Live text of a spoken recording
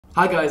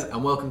Hi guys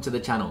and welcome to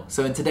the channel.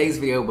 So in today's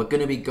video we're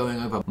going to be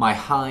going over my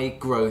high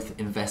growth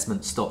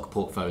investment stock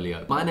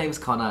portfolio. My name's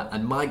Connor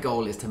and my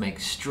goal is to make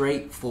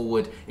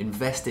straightforward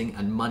investing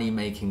and money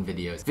making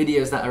videos.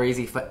 Videos that are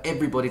easy for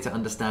everybody to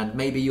understand.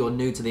 Maybe you're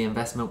new to the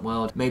investment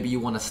world, maybe you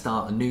want to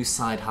start a new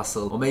side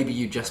hustle, or maybe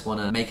you just want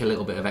to make a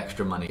little bit of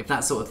extra money. If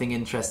that sort of thing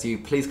interests you,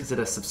 please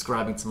consider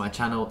subscribing to my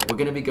channel. We're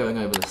going to be going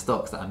over the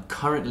stocks that I'm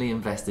currently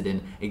invested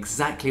in,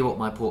 exactly what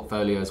my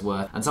portfolio is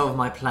worth, and some of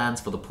my plans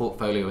for the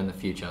portfolio in the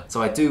future.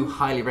 So I do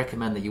highly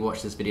recommend that you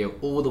watch this video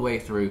all the way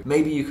through.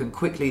 Maybe you can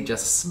quickly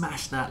just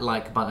smash that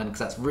like button because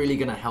that's really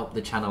going to help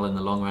the channel in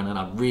the long run and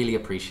I really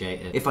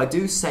appreciate it. If I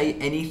do say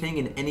anything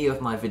in any of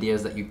my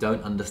videos that you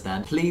don't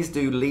understand, please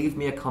do leave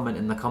me a comment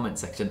in the comment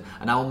section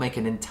and I will make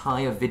an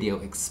entire video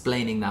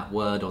explaining that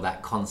word or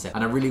that concept.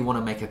 And I really want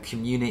to make a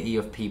community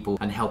of people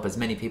and help as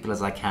many people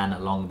as I can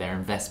along their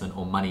investment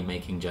or money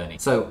making journey.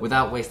 So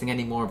without wasting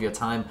any more of your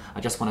time,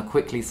 I just want to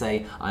quickly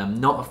say I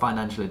am not a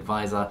financial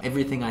advisor.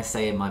 Everything I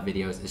say in my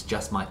videos is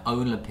just my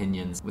own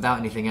opinions. Without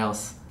anything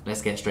else,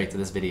 let's get straight to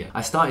this video.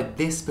 I started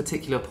this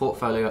particular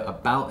portfolio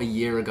about a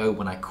year ago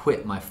when I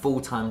quit my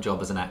full-time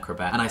job as an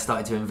acrobat and I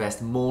started to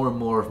invest more and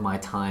more of my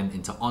time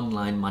into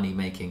online money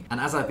making. And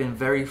as I've been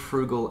very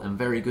frugal and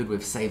very good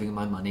with saving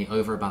my money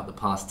over about the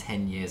past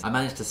 10 years, I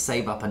managed to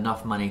save up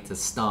enough money to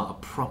start a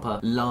proper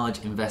large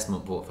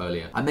investment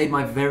portfolio. I made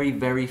my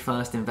very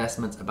first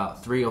investment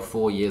about 3 or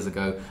 4 years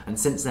ago, and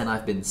since then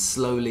I've been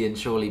slowly and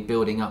surely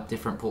building up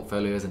different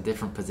portfolios and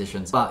different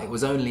positions, but it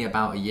was only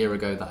about a year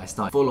ago that I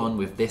started full on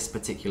with this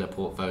particular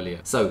portfolio.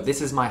 So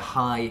this is my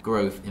high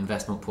growth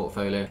investment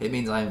portfolio. It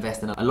means I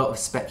invest in a lot of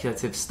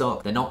speculative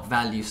stock. They're not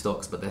value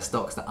stocks, but they're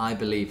stocks that I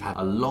believe have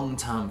a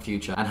long-term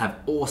future and have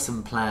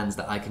awesome plans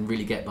that I can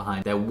really get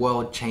behind. They're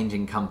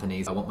world-changing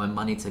companies. I want my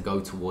money to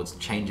go towards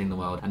changing the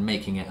world and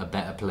making it a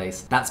better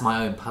place. That's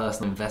my own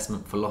personal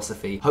investment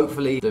philosophy.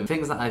 Hopefully the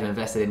things that I've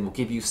invested in will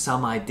give you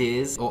some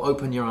ideas or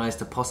open your eyes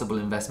to possible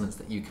investments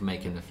that you can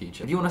make in the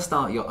future. If you want to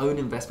start your own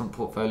investment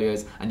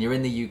portfolios and you're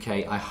in the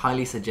UK, I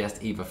highly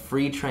suggest either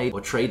Freetrade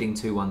or Trading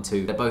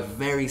 212. They're both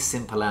very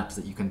simple apps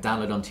that you can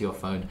download onto your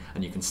phone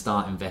and you can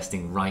start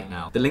investing right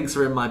now. The links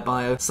are in my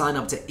bio. Sign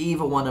up to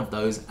either one of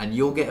those and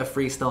you'll get a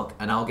free stock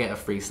and I'll get a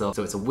free stock.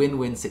 So it's a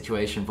win-win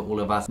situation for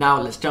all of us.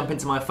 Now let's jump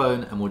into my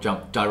phone and we'll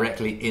jump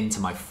directly into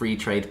my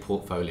Freetrade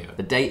portfolio.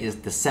 The date is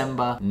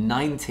December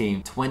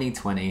 19,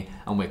 2020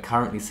 and we're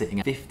currently sitting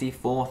at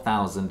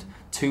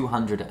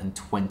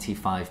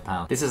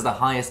 £54,225. This is the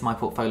highest my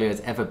portfolio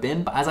has ever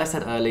been, but as I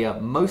said earlier,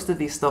 most of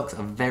these stocks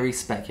are very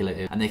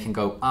speculative and they can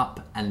go up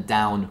and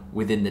down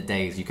within the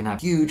days. You can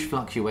have huge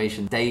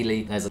fluctuations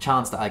daily. There's a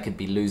chance that I could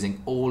be losing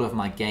all of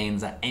my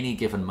gains at any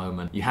given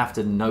moment. You have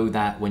to know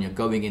that when you're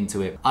going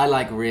into it. I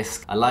like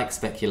risk, I like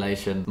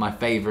speculation, my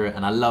favorite,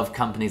 and I love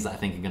companies that I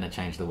think are going to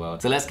change the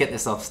world. So let's get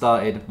this off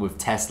started with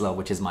Tesla,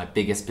 which is my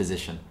biggest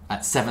position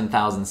at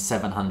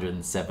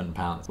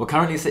 £7,707. We're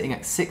currently sitting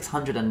at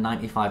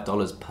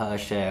 $695 per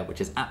share,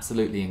 which is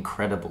absolutely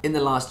incredible. In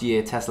the last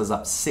year, Tesla's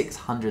up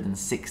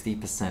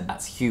 660%.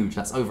 That's huge.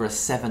 That's over a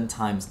 7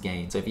 times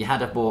gain. So if you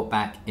had bought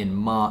back in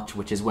March,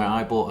 which is where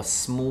I bought a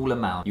small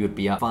amount, you would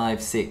be up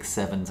 5, 6,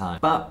 7 times.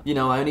 But you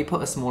know, I only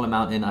put a small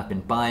amount in. I've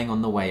been buying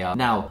on the way up.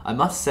 Now, I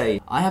must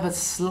say, I have a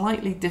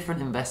slightly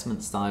different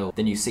investment style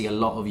than you see a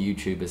lot of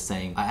YouTubers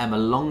saying. I am a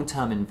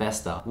long-term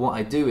investor. What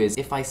I do is,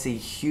 if I see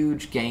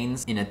huge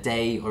gains in a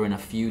day or in a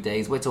few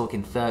days, we're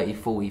talking 30,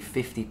 40,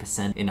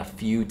 50% in a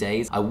few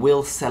days, I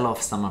will sell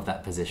off some of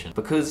that position.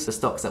 Because the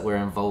stocks that we're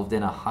involved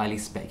in are highly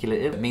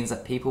speculative, it means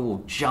that people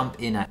will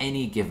jump in at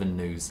any given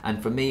news.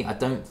 And for me, I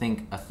don't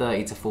think a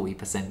 30 to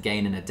 40%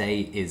 gain in a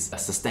day is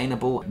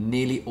sustainable.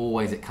 Nearly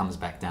always it comes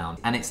back down.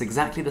 And it's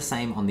exactly the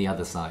same on the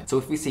other side. So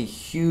if we see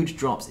huge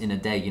drops in a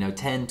day, you know,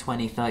 10,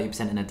 20,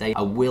 30% in a day,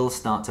 I will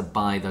start to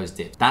buy those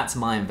dips. That's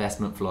my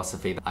investment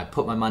philosophy. I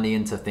put my money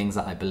into things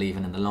that I believe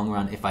in the long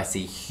run. If I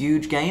see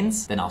huge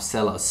gains, then I'll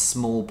sell a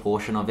small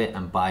portion of it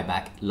and buy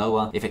back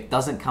lower. If it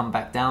doesn't come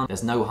back down,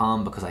 there's no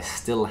harm because I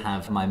still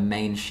have my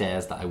main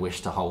shares that I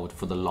wish to hold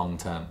for the long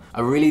term.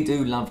 I really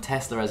do love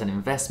Tesla as an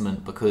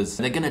investment because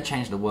they're going to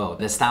change the world.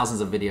 There's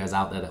thousands of videos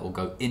out there that will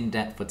go in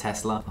depth for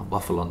Tesla. I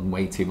waffle on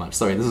way too much.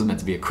 Sorry, this was meant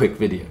to be a quick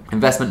video.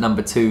 Investment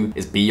number 2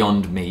 is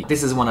Beyond Meat.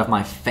 This is one of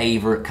my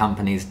favorite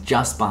companies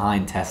just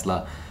behind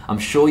Tesla. I'm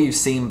sure you've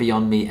seen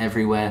Beyond Meat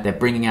everywhere. They're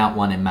bringing out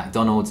one in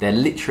McDonald's. They're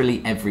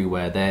literally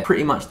everywhere. They're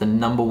pretty much the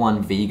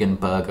 #1 vegan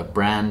burger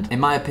brand. In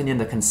my opinion,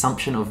 the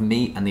consumption of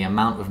meat and the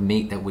amount of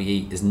meat that we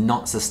eat is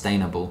not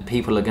sustainable.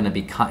 People are going to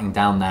be cutting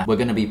down that. We're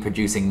going to be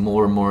producing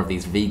more and more of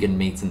these vegan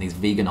meats and these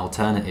vegan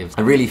alternatives.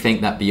 I really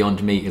think that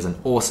Beyond Meat is an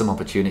awesome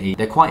opportunity.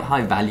 They're quite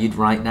high valued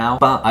right now,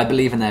 but I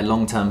believe in their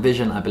long-term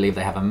vision. I believe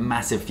they have a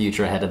massive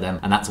future ahead of them,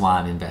 and that's why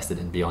I'm invested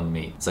in Beyond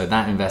Meat. So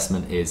that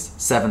investment is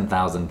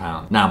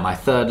 £7,000. Now, my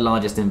third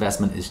largest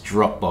investment is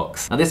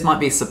Dropbox. Now this might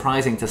be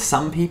surprising to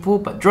some people,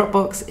 but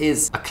Dropbox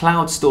is a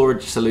cloud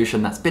storage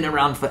solution that's been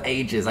around for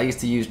ages. I used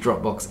to use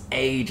Dropbox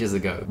ages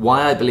ago.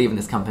 Why I believe in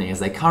this company is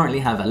they currently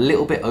have a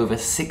little bit over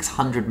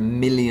 600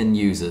 million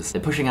users.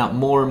 They're pushing out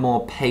more and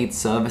more paid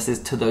services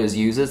to those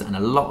users, and a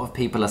lot of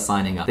people are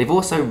signing up. They've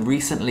also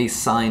recently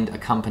signed a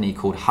company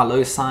called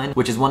HelloSign,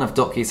 which is one of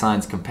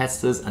DocuSign's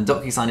competitors, and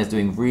DocuSign is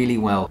doing really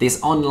well.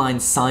 This online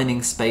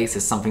signing space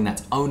is something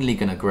that's only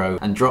going to grow,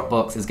 and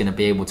Dropbox is going to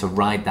be able to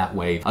ride that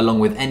wave along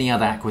with any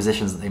other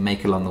acquisitions that they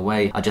make along the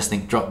way. I just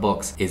think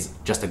Dropbox is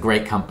just a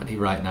great company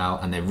right now,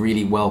 and they're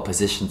really well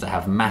positioned to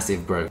have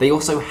massive growth. They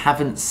also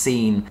haven't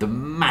seen the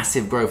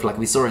massive growth like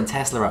we saw in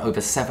Tesla at over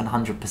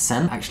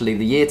 700%. Actually,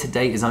 the year to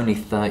date is only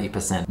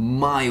 30%,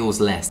 miles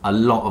less a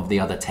lot of the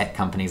other tech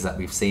companies that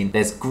we've seen.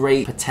 There's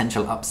great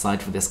potential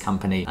upside for this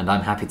company, and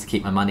I'm happy to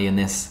keep my money in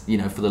this, you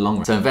know, for the long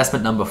run. So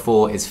investment number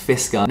 4 is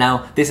Fisker.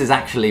 Now, this is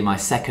actually my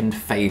second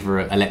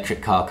favorite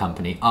electric car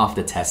company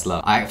after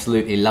Tesla. I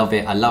absolutely love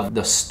it. I love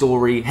the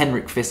story.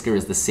 Henrik Fisker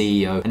is the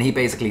CEO, and he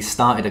basically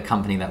started a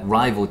company that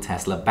rivaled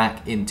Tesla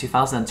back in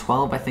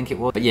 2012, I think it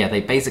was. But yeah,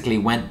 they basically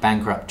went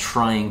bankrupt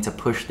trying to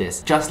push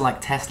this. Just like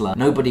Tesla,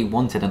 nobody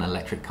wanted an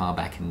electric car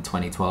back in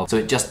 2012, so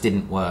it just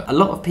didn't work. A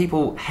lot of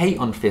people hate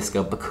on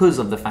Fisker because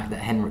of the fact that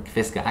Henrik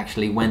Fisker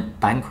actually went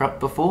bankrupt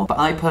before, but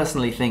I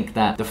personally think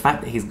that the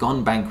fact that he's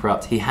gone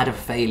bankrupt, he had a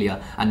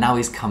failure, and now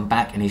he's come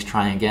back and he's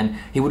trying again,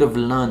 he would have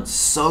learned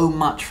so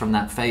much from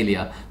that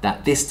failure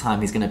that this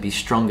time he's going to be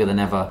stronger than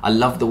ever. I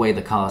love the way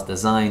the car's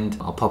designed.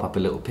 I'll pop up a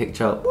little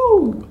picture.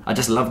 Woo! I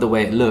just love the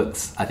way it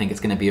looks. I think it's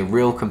going to be a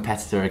real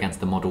competitor against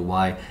the Model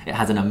Y. It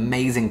has an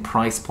amazing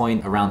price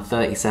point, around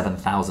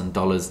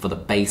 $37,000 for the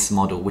base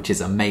model, which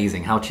is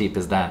amazing. How cheap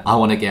is that? I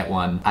want to get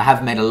one. I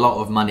have made a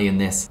lot of money in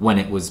this when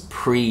it was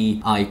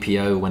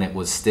pre-IPO, when it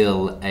was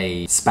still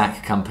a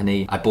SPAC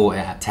company. I bought it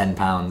at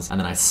 £10 and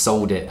then I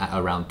sold it at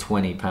around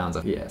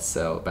 £20. Yeah,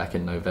 so back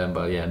in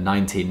November, yeah,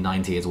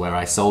 1990 is where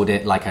I sold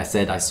it. Like I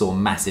said, I saw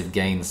massive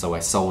gains, so I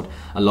sold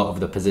a lot of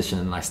the position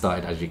and I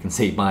started, as you can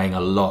see, buying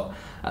a lot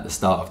at the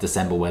start of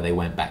December where they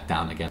went back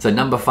down again. So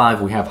number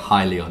 5, we have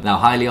Hyliion. Now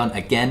Hyliion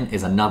again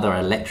is another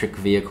electric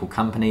vehicle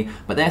company,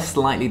 but they're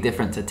slightly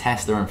different to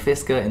Tesla and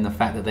Fisker in the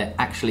fact that they're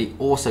actually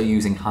also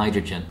using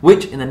hydrogen,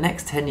 which in the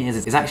next 10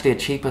 years is actually a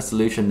cheaper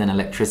solution than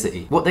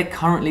electricity. What they're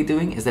currently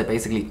doing is they're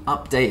basically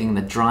updating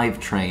the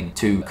drivetrain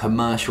to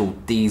commercial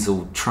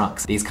diesel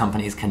trucks. These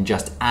companies can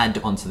just add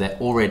onto their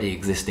already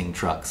existing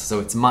trucks, so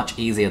it's much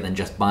easier than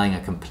just buying a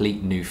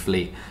complete new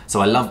fleet.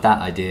 So I love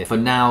that idea. For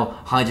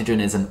now,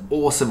 hydrogen is an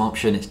awesome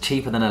option. It's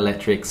cheaper than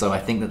electric, so I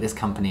think that this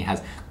company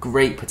has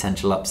great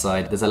potential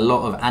upside. There's a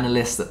lot of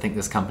analysts that think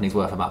this company's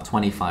worth about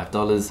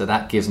 $25, so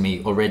that gives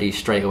me already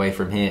straight away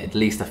from here at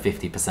least a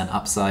 50%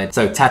 upside.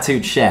 So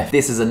Tattooed Chef,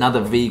 this is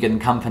another vegan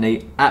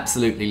company.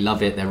 Absolutely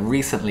love it. They're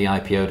recently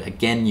IPO'd,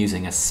 again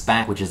using a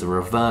SPAC, which is a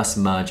reverse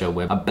merger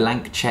where a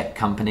blank check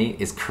company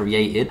is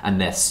created and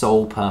their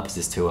sole purpose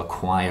is to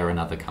acquire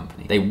another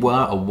company. They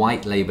were a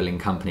white labeling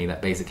company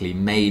that basically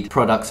made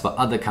products for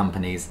other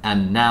companies,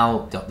 and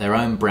now got their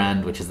own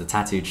brand, which is the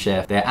Tattooed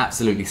Chef. They're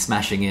absolutely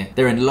smashing it.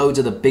 They're in loads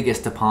of the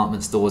biggest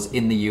department stores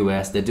in the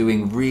US. They're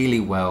doing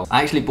really well.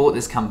 I actually bought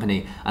this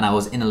company and I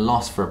was in a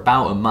loss for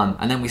about a month,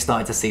 and then we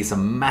started to see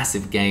some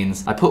massive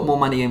gains. I put more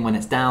money in when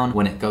it's down.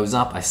 When it goes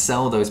up, I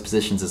sell those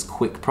positions as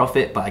quick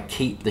profit, but I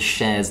keep the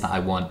shares that I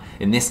want.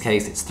 In this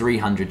case, it's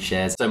 300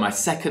 shares. So my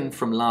second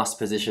from last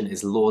position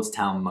is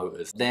Lordstown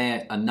Motors.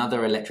 They're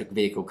another electric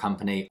vehicle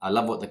company. I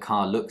love what the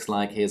car looks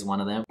like. Here's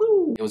one of them.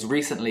 It was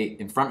recently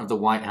in front of the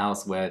White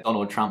House where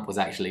Donald Trump was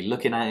actually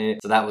looking at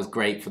it. So that was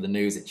great for the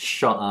news. It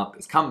shot up,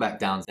 it's come back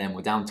down. Then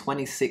we're down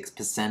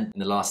 26% in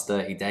the last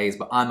 30 days,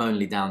 but I'm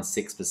only down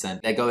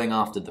 6%. They're going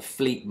after the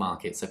fleet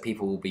market, so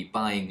people will be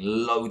buying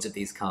loads of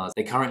these cars.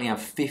 They currently have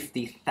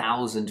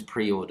 50,000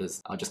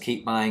 pre-orders. I'll just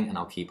keep buying and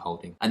I'll keep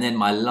holding. And then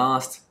my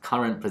last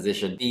current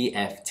position,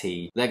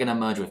 EFT. They're gonna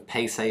merge with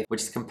PaySafe,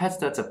 which is a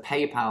competitor to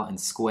PayPal and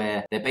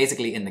Square. They're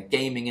basically in the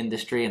gaming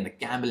industry and the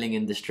gambling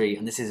industry,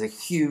 and this is a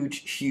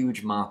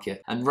huge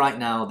market. And right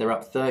now they're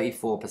up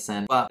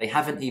 34%, but they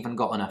haven't even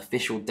got an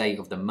official date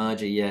of the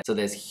merger yet. So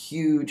there's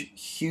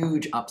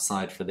huge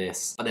upside for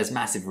this, but there's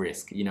massive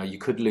risk. You know, you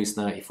could lose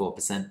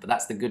 34%, but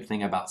that's the good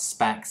thing about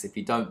SPACs. If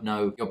you don't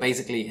know, you're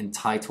basically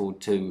entitled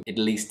to at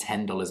least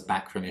 $10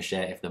 back from your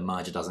share if the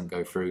merger doesn't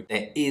go through.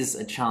 There is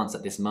a chance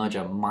that this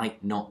merger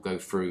might not go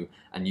through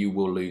and you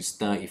will lose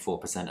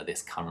 34% of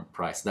this current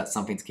price. So that's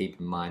something to keep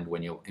in mind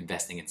when you're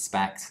investing in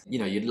SPACs. You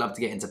know, you'd love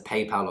to get into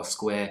PayPal or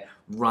Square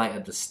right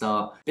at the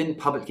start. Been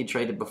publicly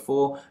traded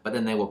before, but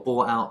then they were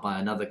bought out by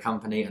another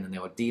company and then they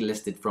were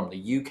delisted from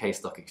the UK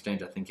stock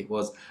exchange, I think it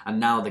was, and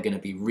now they're going to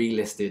be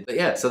relisted. But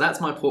yeah, so that's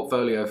my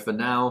portfolio for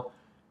now.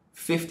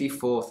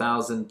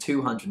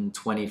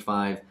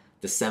 54,225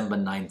 December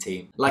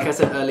 19th. Like I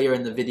said earlier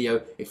in the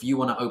video, if you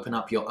want to open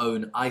up your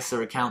own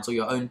ISA accounts or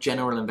your own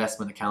general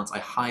investment accounts, I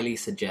highly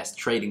suggest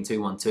Trading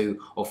 212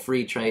 or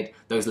Free Trade.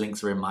 Those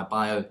links are in my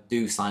bio.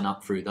 Do sign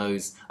up through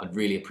those. I'd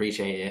really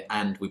appreciate it,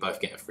 and we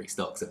both get a free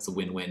stock, so it's a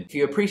win-win. If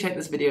you appreciate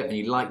this video and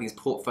you like these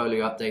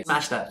portfolio updates,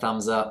 smash that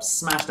thumbs up,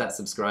 smash that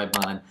subscribe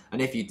button,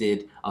 and if you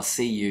did, I'll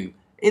see you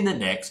in the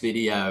next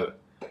video.